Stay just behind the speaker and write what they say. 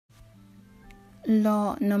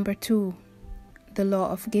Law number 2, the law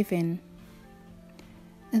of giving.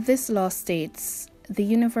 This law states the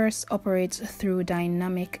universe operates through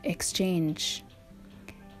dynamic exchange.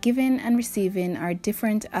 Giving and receiving are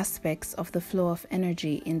different aspects of the flow of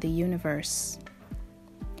energy in the universe.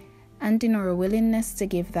 And in our willingness to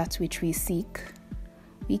give that which we seek,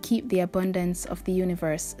 we keep the abundance of the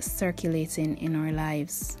universe circulating in our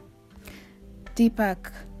lives.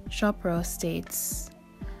 Deepak Chopra states,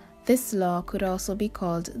 this law could also be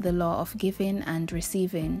called the law of giving and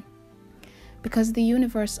receiving, because the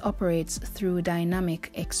universe operates through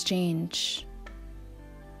dynamic exchange.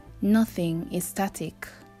 Nothing is static.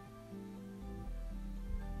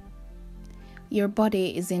 Your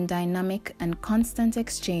body is in dynamic and constant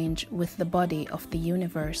exchange with the body of the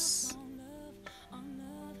universe.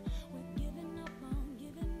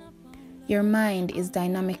 Your mind is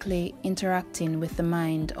dynamically interacting with the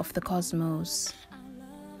mind of the cosmos.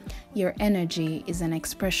 Your energy is an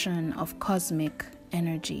expression of cosmic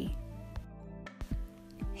energy.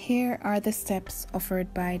 Here are the steps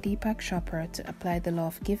offered by Deepak Chopra to apply the law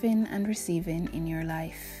of giving and receiving in your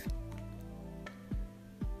life.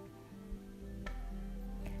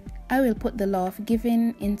 I will put the law of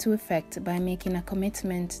giving into effect by making a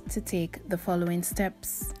commitment to take the following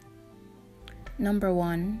steps. Number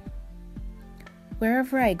 1.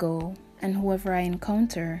 Wherever I go and whoever I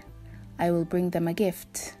encounter, I will bring them a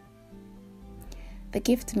gift. The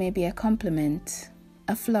gift may be a compliment,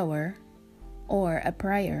 a flower, or a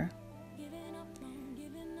prayer.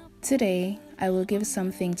 Today, I will give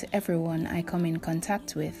something to everyone I come in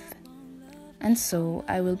contact with, and so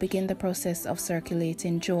I will begin the process of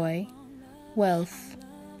circulating joy, wealth,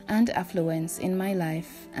 and affluence in my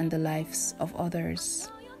life and the lives of others.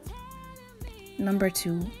 Number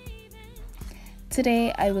 2.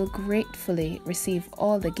 Today, I will gratefully receive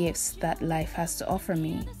all the gifts that life has to offer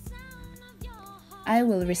me. I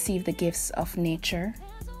will receive the gifts of nature,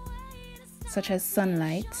 such as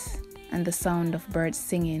sunlight and the sound of birds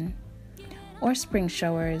singing, or spring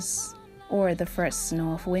showers, or the first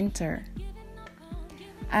snow of winter.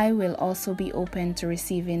 I will also be open to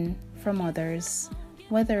receiving from others,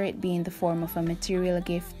 whether it be in the form of a material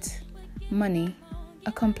gift, money,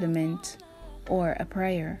 a compliment, or a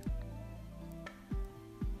prayer.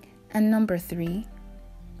 And number 3,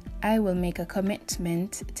 I will make a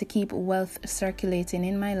commitment to keep wealth circulating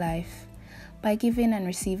in my life by giving and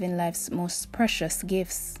receiving life's most precious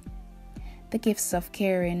gifts, the gifts of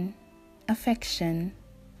caring, affection,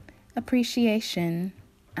 appreciation,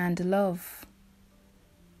 and love.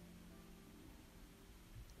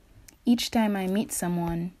 Each time I meet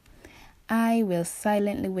someone, I will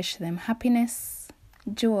silently wish them happiness,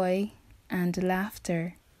 joy, and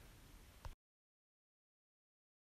laughter.